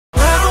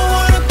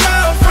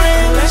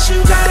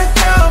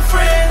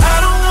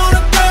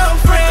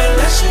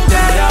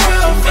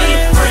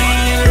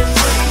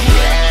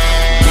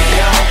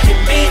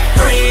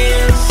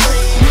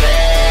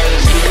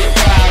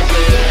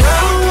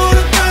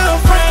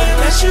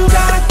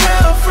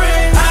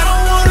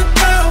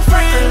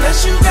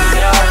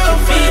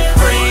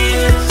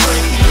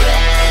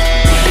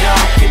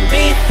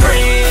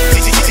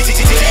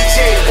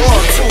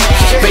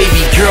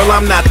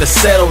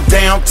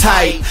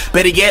type.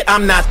 Better yet,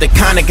 I'm not the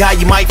kind of guy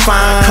you might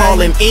find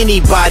calling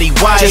anybody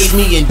wife. Just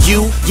me and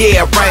you,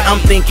 yeah right, I'm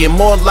thinking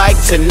more like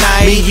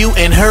tonight. Me, you,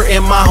 and her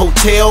in my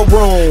hotel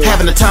room,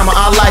 having the time of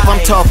our life.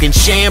 I'm talking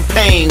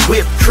champagne,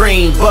 whipped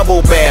cream,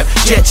 bubble bath,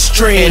 jet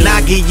stream, and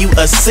I give you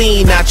a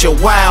scene out your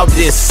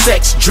wildest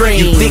sex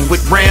dreams. You think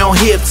with round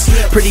hips,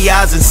 pretty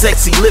eyes and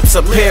sexy lips,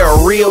 a pair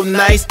of real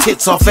nice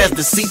tits off as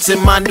the seats in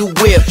my new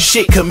whip.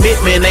 Shit,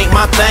 commitment ain't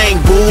my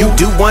thing, boo. You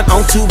do one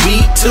on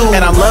 2B2,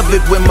 and I love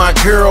it when my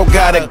girl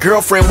got a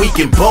girlfriend we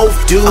can both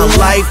do. A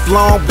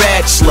lifelong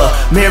bachelor,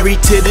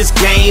 married to this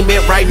game,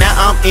 and right now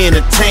I'm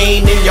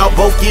entertaining. Y'all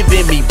both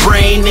giving me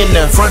brain in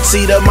the front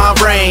seat of my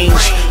range,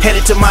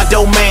 headed to my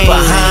domain,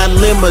 behind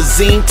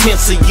limousine tent,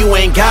 so you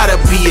ain't gotta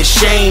be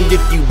ashamed.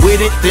 If you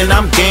with it, then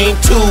I'm game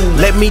too.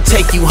 Let me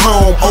take you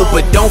home, oh,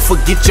 but don't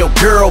forget your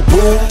girl,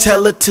 boo.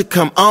 Tell her to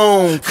come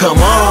on, come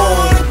on. I don't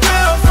want a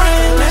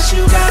girlfriend unless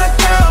you got a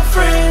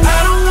girlfriend.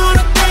 I don't want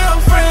a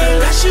girlfriend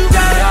unless you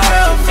got a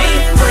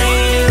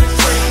girlfriend.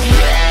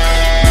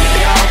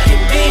 Y'all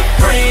can be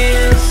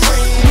friends.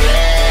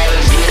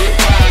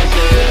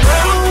 I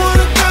don't want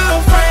a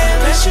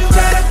girlfriend unless you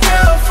got a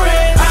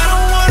girlfriend. I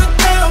don't want a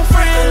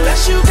girlfriend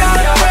unless you got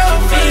a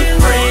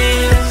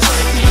girlfriend.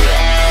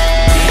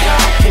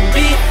 Y'all can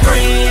be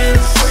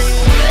friends.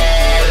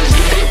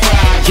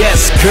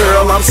 Yes,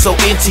 girl, I'm so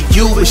into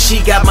you, but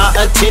she got my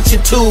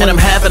attention too, and I'm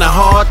having a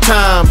hard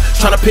time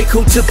trying to pick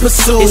who to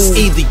pursue. It's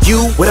either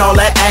you with all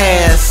that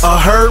ass, or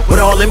her with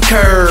all them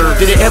curves.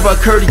 Did it ever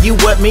occur to you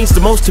what means the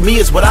most to me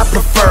is what I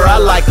prefer? I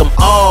like them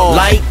all,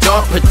 light,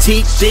 dark,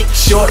 petite, thick,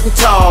 short, and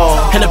tall.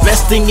 And the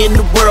best thing in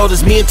the world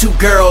is me and two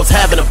girls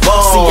having a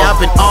ball. See, I've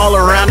been all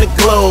around the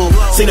globe,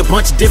 seen a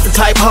bunch of different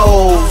type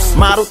hoes,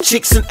 model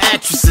chicks and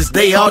actresses,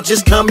 they all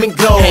just come and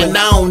go. And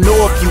I don't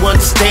know if you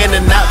understand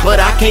or not,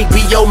 but I can't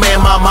be your man,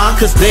 mama,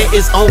 cause there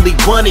is only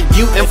one of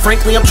you, and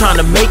frankly I'm trying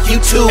to make you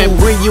two and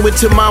bring you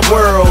into my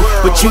world.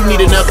 But you need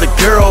another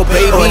girl,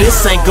 baby, or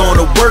this ain't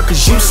gonna work,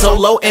 cause you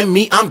solo and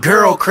me, I'm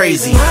girl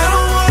crazy. I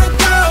don't want a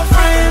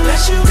girlfriend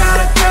unless you